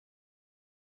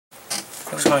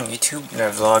What's going on YouTube?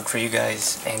 Another vlog for you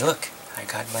guys. And look, I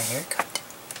got my hair cut.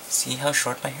 See how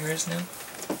short my hair is now?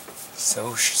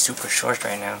 So super short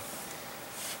right now.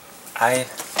 I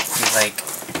feel like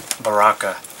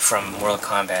Baraka from Mortal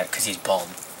Kombat because he's bald.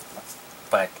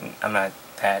 But I'm not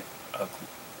that ugly.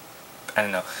 I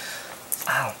don't know.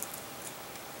 Ow.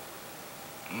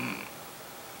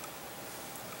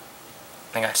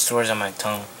 I got sores on my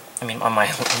tongue. I mean, on my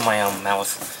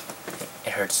mouth.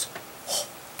 It hurts.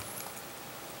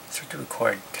 It's hard to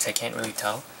record because I can't really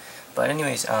tell. But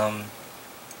anyways, I'm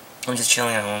just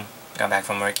chilling at home. Got back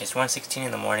from work. It's 1:16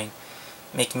 in the morning.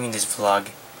 Making this vlog,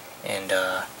 and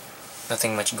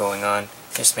nothing much going on.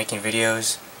 Just making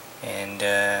videos, and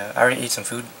I already ate some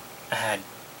food. I had,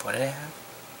 what did I have?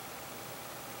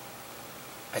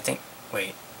 I think,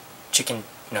 wait,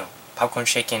 popcorn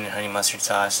chicken and honey mustard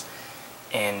sauce,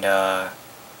 and I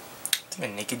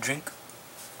think a naked drink.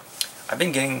 I've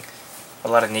been getting a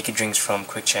lot of naked drinks from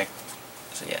Quick Check.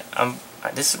 So yeah,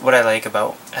 this is what I like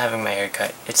about having my hair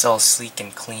cut. It's all sleek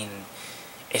and clean.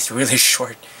 It's really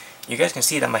short. You guys can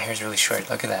see that my hair is really short.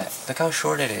 Look at that. Look how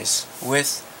short it is.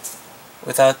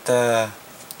 Without the...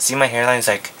 See my hairline is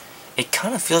like... It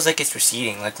kind of feels like it's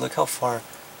receding. Like, look how far...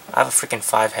 I have a freaking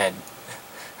 5 head.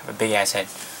 I have a big ass head.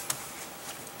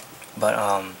 But,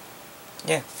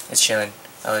 yeah, it's chilling.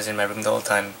 I was in my room the whole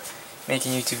time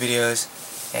making YouTube videos,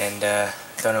 and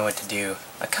don't know what to do.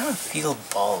 I kind of feel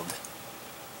bald.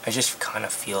 I just kind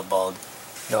of feel bald.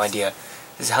 No idea.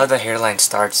 This is how the hairline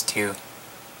starts too.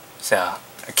 So,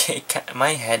 okay, my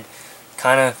head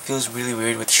kind of feels really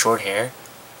weird with short hair,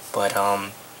 but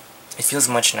it feels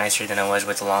much nicer than it was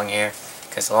with long hair,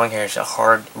 because long hair is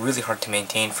really hard to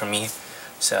maintain for me.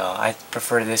 So I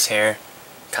prefer this hair,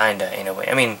 kinda in a way.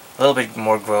 I mean, a little bit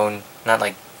more grown, not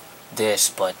like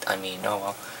this, but I mean, oh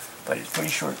well. But it's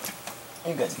pretty short.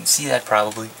 You guys can see that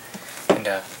probably. And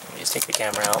let me just take the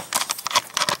camera out.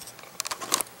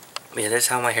 But yeah, that's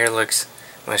how my hair looks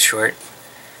when it's short.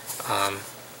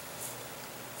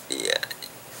 Yeah,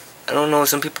 I don't know,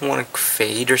 some people want to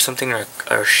fade or something,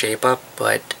 or shape up,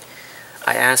 but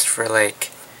I asked for like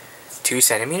 2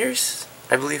 centimeters,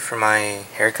 I believe, for my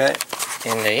haircut.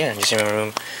 And yeah, just in my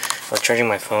room, I was charging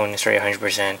my phone. It's already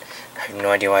 100%. I have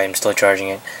no idea why I'm still charging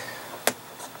it.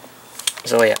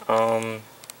 So yeah,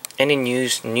 any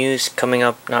news coming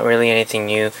up? Not really anything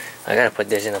new. I gotta put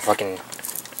this in the fucking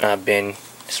bin.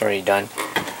 It's already done.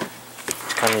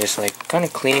 It's kind of just like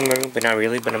cleaning my room, but not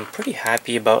really. But I'm pretty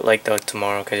happy about like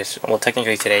tomorrow, because it's, well,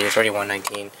 technically today it's already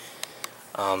 1:19.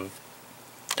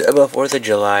 About 4th of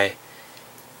July.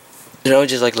 You know,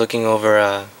 just like looking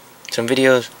over some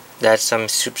videos that some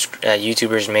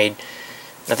YouTubers made.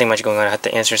 Nothing much going on. I have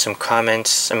to answer some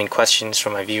questions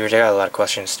from my viewers. I got a lot of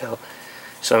questions still,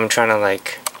 so I'm trying to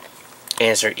like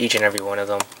answer each and every one of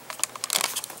them.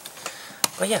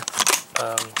 But yeah,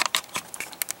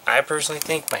 I personally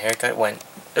think my haircut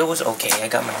it was okay. I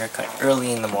got my haircut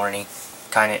early in the morning,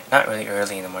 not really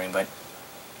early in the morning, but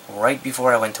right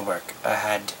before I went to work. I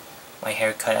had my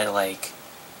haircut at like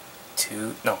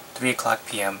 3 o'clock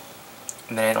p.m.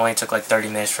 and then it only took like 30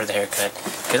 minutes for the haircut,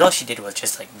 because all she did was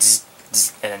just like zzz,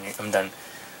 zzz, and then I'm done.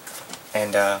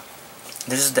 And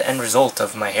this is the end result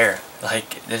of my hair.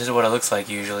 Like, this is what it looks like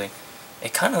usually.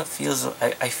 It kind of feels,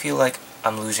 I feel like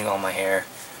I'm losing all my hair.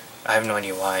 I have no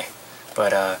idea why,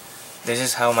 but this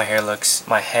is how my hair looks.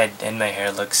 My head and my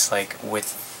hair looks like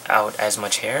without as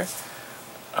much hair.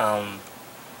 I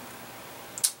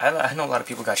know a lot of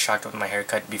people got shocked with my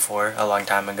haircut before, a long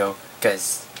time ago,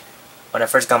 because when I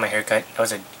first got my haircut, it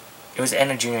was the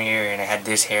end of junior year, and I had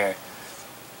this hair.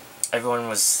 Everyone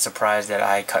was surprised that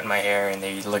I cut my hair, and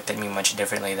they looked at me much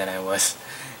differently than I was.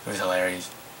 It was hilarious.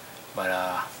 But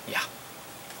yeah,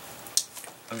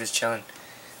 I'm just chilling,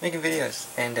 making videos,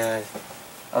 and I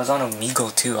was on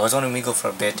Omegle too. I was on Omegle for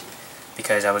a bit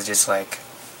because I was just like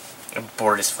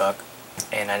bored as fuck,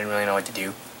 and I didn't really know what to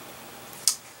do.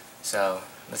 So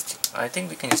I think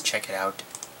we can just check it out.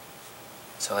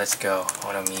 So let's go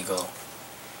on Omegle.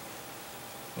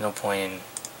 No point in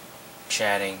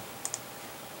chatting.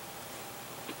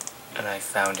 And I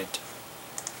found it.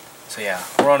 So yeah,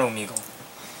 we're on Omegle.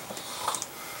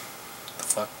 The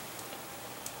fuck?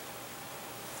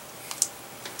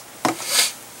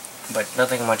 But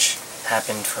nothing much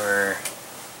happened for...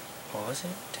 What was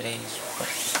it? Today's...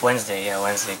 Wednesday. Yeah,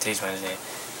 Wednesday. Today's Wednesday.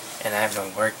 And I have no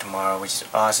work tomorrow, which is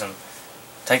awesome.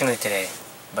 Technically today,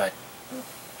 but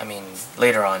I mean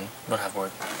later on. Don't have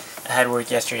work. I had work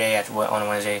yesterday on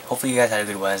Wednesday. Hopefully you guys had a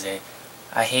good Wednesday.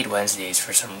 I hate Wednesdays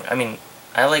for some. I mean,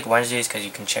 I like Wednesdays because I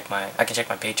can check my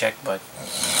paycheck, but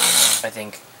I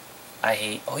think I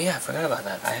hate. Oh yeah, I forgot about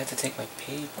that. I had to take my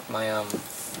thingy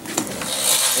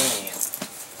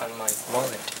on my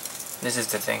wallet. This is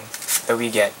the thing that we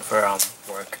get for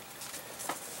work.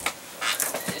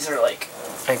 These are like,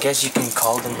 I guess you can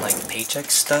call them like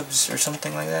paycheck stubs or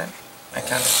something like that. I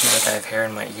kind of feel like I have hair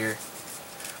in my ear.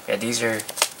 Yeah, these are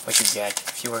what you get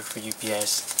if you work for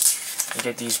UPS. You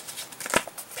get these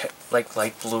like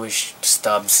light bluish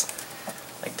stubs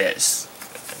like this.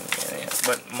 Yeah.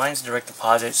 But mine's direct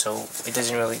deposit, so it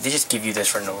doesn't really, they just give you this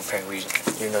for no apparent reason,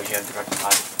 even though you have direct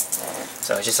deposit.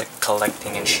 So it's just like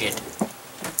collecting and shit.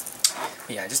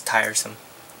 But yeah, just tiresome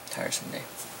day.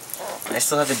 I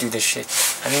still have to do this shit.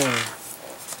 I didn't even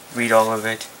read all of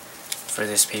it for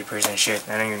this papers and shit.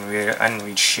 I didn't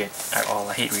read shit at all.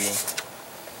 I hate reading.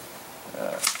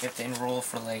 You have to enroll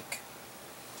for like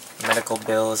medical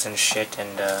bills and shit,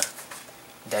 and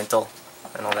dental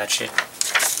and all that shit.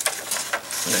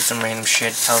 And then some random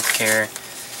shit, healthcare.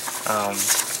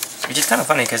 Which is kind of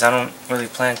funny because I don't really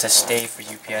plan to stay for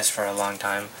UPS for a long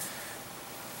time.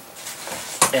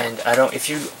 And if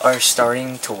you are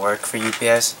starting to work for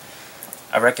UPS,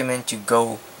 I recommend you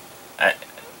go,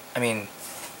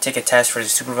 take a test for the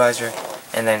supervisor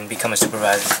and then become a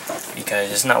supervisor,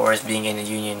 because it's not worth being in the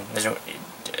union.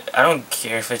 I don't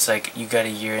care if it's like you got a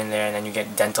year in there and then you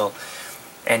get dental,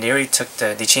 and they already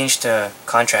they changed the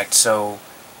contract, so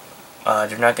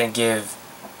they're not gonna give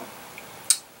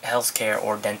healthcare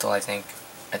or dental. I think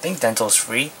dental is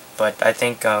free, but I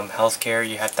think healthcare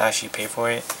you have to actually pay for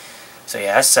it. So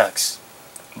yeah, that sucks.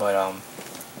 But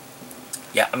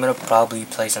yeah, I'm gonna probably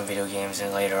play some video games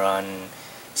and later on and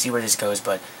see where this goes.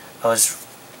 But I was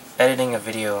editing a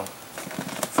video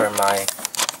for my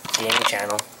gaming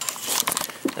channel.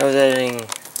 I was editing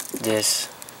this.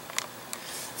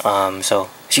 So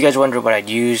if you guys wonder what I'd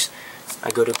use, I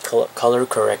go to color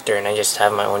corrector and I just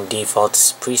have my own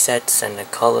defaults, presets, and the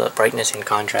color, brightness, and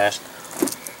contrast.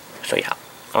 So yeah,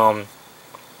 but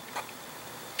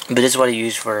this is what I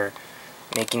use for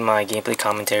making my gameplay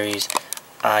commentaries.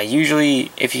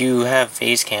 Usually, if you have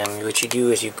face cam, what you do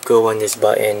is you go on this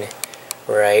button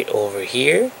right over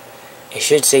here. It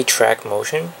should say track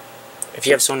motion. If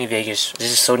you have Sony Vegas,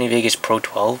 this is Sony Vegas Pro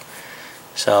 12.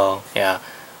 So yeah,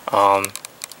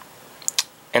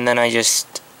 and then I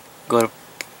just go to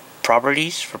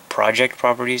properties for project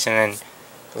properties and then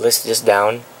list this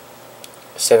down.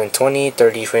 720,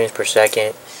 30 frames per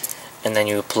second, and then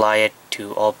you apply it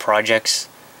to all projects,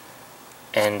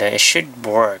 and it should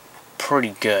work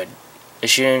pretty good. It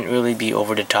shouldn't really be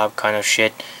over the top kind of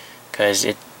shit, because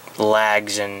it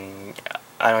lags and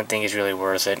I don't think it's really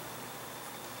worth it.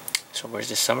 So where's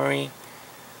the summary?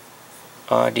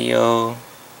 Audio,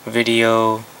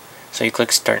 video. So you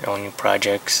click start all new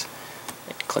projects,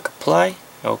 click apply.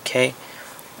 Okay.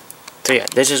 So yeah,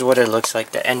 this is what it looks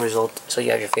like, the end result. So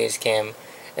you have your face cam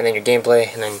and then your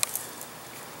gameplay, and then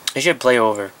it should play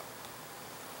over.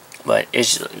 But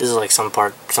this is like some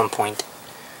point.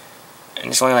 And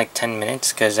it's only like 10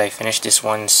 minutes because I finished this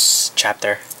one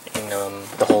chapter in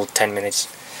the whole 10 minutes.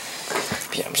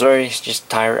 But yeah, I'm sorry, it's just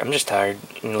tired. I'm just tired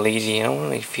and lazy. I don't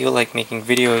really feel like making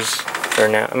videos for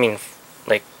now.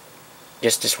 Like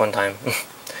just this one time.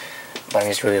 But I'm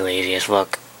just really lazy as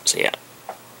fuck. So yeah.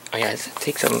 Oh yeah, I have to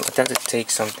take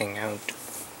something out.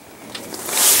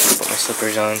 Put my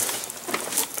slippers on,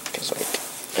 because like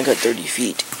I got 30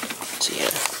 feet. So yeah,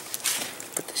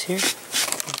 put this here.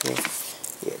 Okay.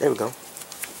 Yeah, there we go.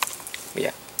 But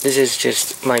yeah, this is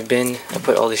just my bin. I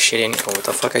put all this shit in. Oh, what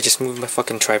the fuck? I just moved my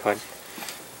fucking tripod.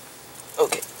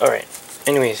 Okay, alright.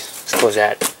 Anyways, let's close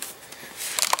that.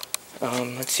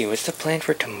 Let's see, what's the plan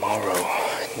for tomorrow?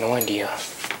 No idea.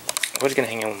 I was gonna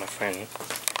hang out with my friend,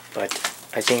 but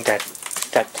I think that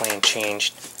plan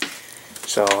changed.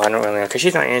 So I don't really know, because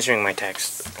she's not answering my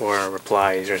text or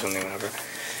replies or something, whatever.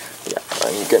 Yeah,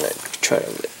 I'm gonna try to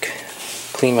like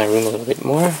clean my room a little bit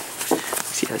more.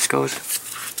 See how this goes.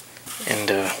 And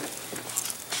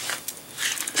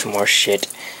some more shit.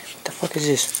 What the fuck is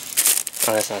this?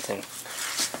 Oh, that's nothing.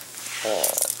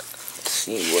 Let's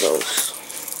see what else.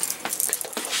 What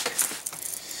the fuck?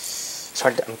 It's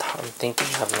hard to, I'm thinking,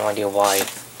 I have no idea why.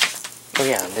 Oh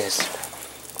yeah, this.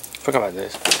 Forgot about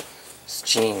this. It's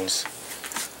jeans.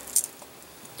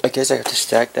 I guess I have to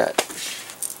stack that.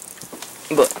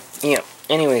 But yeah,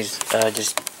 anyways,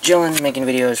 just chilling, making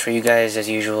videos for you guys as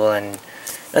usual, and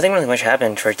nothing really much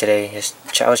happened for today.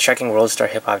 I was checking World Star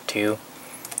Hip Hop 2.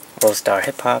 World Star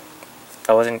Hip Hop.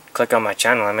 I wasn't clicking on my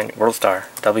channel, I meant World Star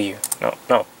W.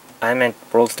 No, I meant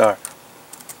World Star.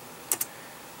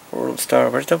 World Star,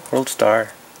 where's the World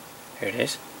Star? Here it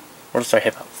is. World Star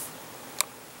Hip Hop.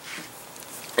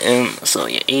 So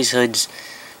yeah, Ace Hood's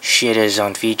shit is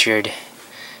unfeatured,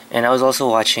 and I was also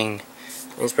watching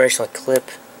an inspirational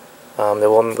clip The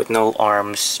woman with no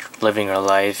arms living her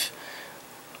life.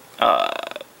 And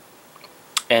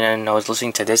then I was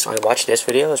listening to this. I watched this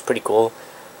video. It was pretty cool.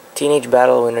 Teenage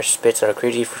battle winner spits on a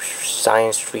crazy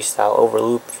science freestyle over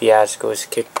loop fiasco's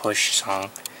kick push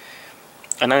song.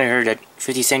 And then I heard that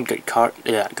 50 Cent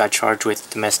got charged with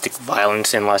domestic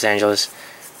violence in Los Angeles.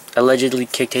 Allegedly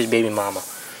kicked his baby mama.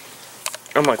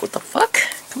 I'm like, what the fuck?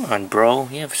 Come on, bro.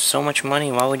 You have so much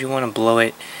money. Why would you want to blow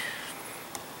it?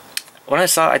 When I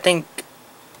saw, I didn't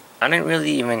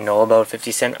really even know about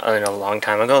 50 Cent in a long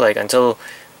time ago. Like, until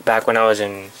back when I was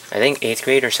in, I think, 8th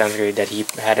grade or 7th grade, that he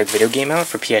had a video game out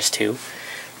for PS2.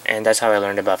 And that's how I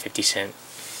learned about 50 Cent.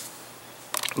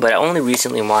 But I only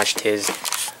recently watched his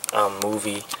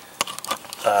movie,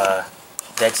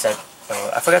 Dead Set.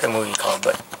 I forgot the movie called,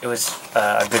 but it was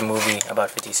a good movie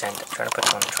about 50 Cent. I'm trying to put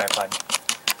it on the tripod.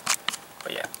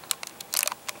 But yeah.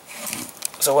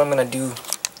 So what I'm gonna do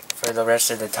for the rest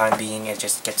of the time being is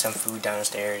just get some food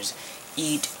downstairs,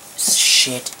 eat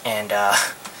shit, and I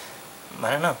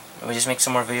don't know. We'll just make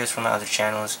some more videos from my other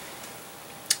channels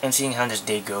and seeing how this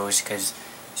day goes, because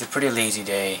it's a pretty lazy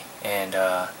day and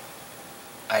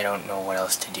I don't know what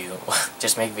else to do.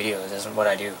 Just make videos. That's what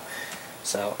I do.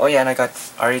 So, oh yeah, and I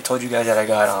already told you guys that I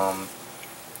got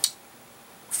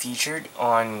featured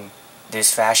on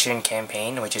this fashion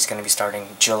campaign, which is going to be starting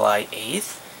July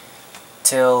 8th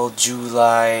till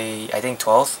July, I think,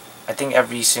 12th. I think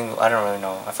every single, I don't really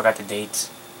know, I forgot the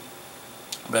dates,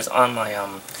 but it's on my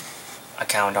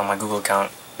account, on my Google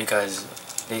account, because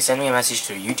they sent me a message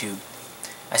through YouTube.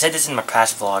 I said this in my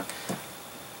past vlog,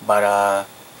 but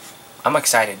I'm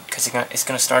excited because it's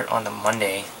gonna start on the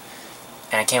Monday,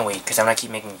 and I can't wait because I'm gonna keep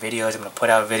making videos. I'm gonna put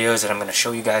out videos and I'm gonna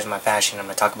show you guys my fashion. I'm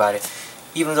gonna talk about it,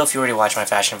 even though if you already watch my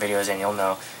fashion videos, then you'll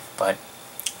know. But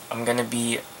I'm gonna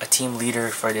be a team leader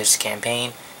for this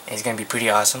campaign, and it's gonna be pretty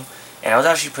awesome. And I was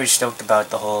actually pretty stoked about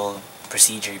the whole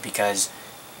procedure because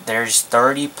there's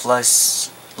 30 plus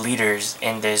leaders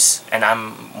in this, and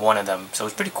I'm one of them, so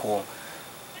it's pretty cool.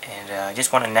 And I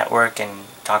just want to network and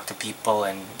talk to people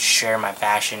and share my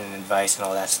fashion and advice and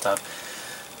all that stuff.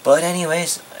 But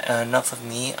anyways, enough of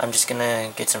me. I'm just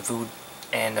gonna get some food,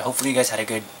 and hopefully you guys had a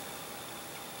good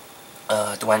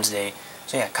Wednesday.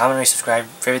 So yeah, comment, rate, subscribe,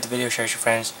 favorite the video, share with your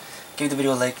friends, give the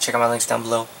video a like, check out my links down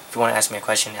below. If you want to ask me a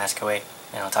question, ask away,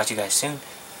 and I'll talk to you guys soon.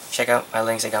 Check out my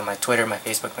links. I got my Twitter, my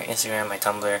Facebook, my Instagram, my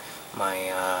Tumblr,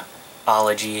 my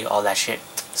Ology, all that shit.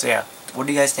 So yeah, what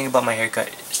do you guys think about my haircut?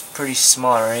 It's pretty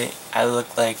small, right? I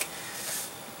look like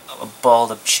a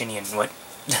bald Chinian. What?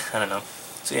 I don't know.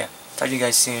 So yeah, talk to you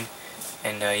guys soon,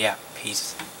 and yeah,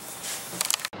 peace.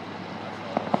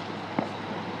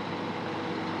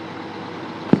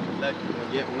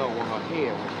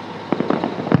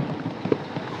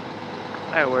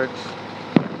 That works.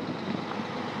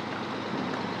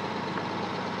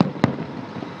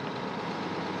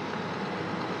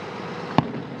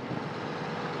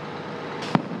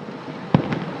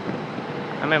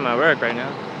 I'm at my work right now.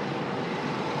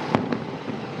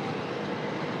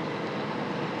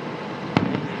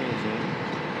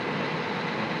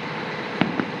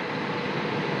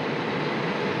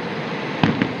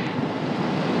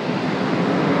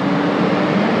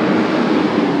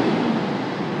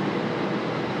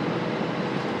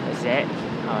 Is that?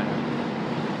 Oh no.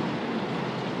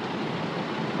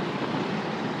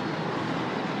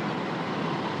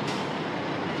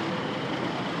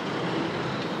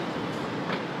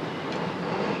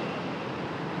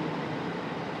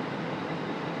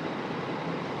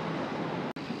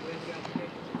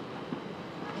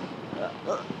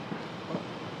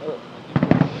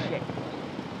 Shit.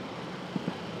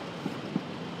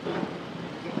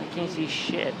 I can't see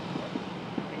shit.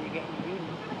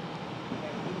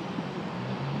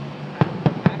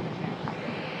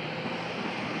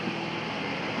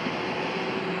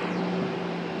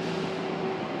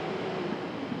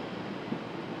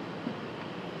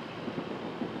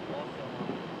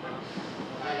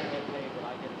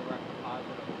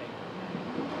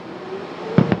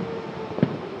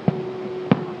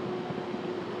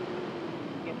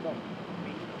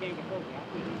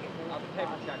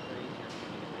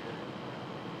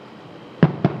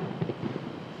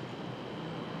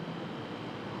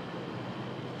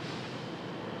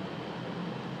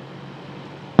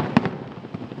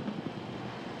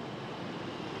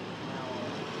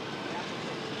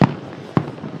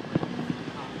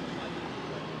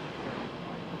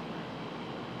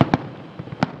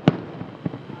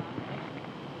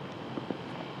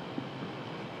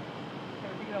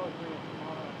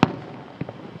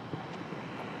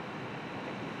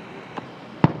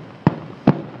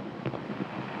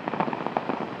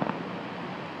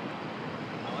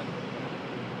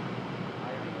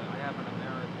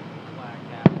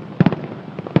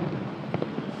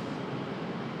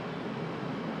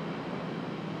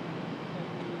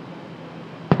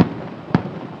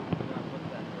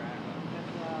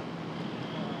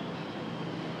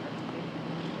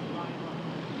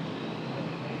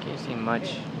 Can't see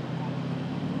much.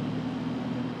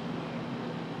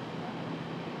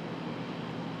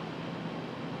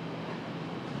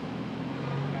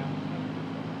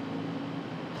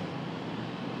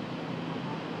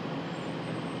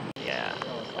 Yeah.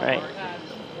 All right.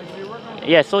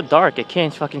 Yeah, it's so dark. I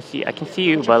can't fucking see. I can see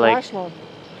you, but like.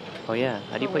 Oh yeah.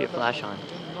 How do you put your flash on?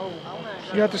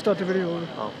 You have to start the video over.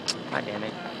 Oh, god damn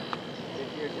it.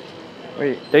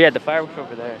 Wait, yeah, the fireworks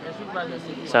over there.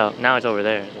 So now it's over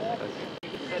there.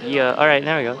 Yeah, alright,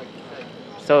 there we go.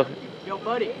 So, yo,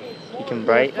 buddy, you can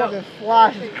bright. Fucking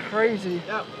flash is crazy.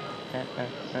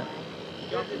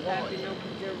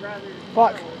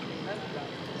 Fuck.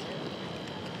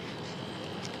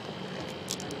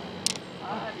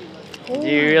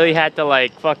 You really had to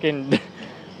like fucking.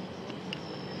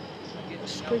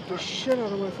 Scrape the shit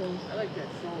out of my phone.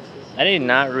 I did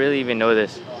not really even know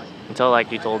this until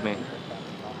like you told me.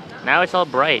 Now it's all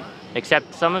bright,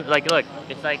 except some of like look,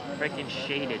 it's like freaking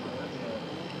shaded.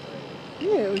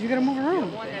 Yeah, you gotta move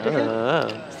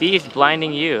around. See, it's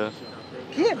blinding you.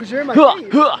 Yeah, because you're in my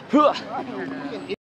face.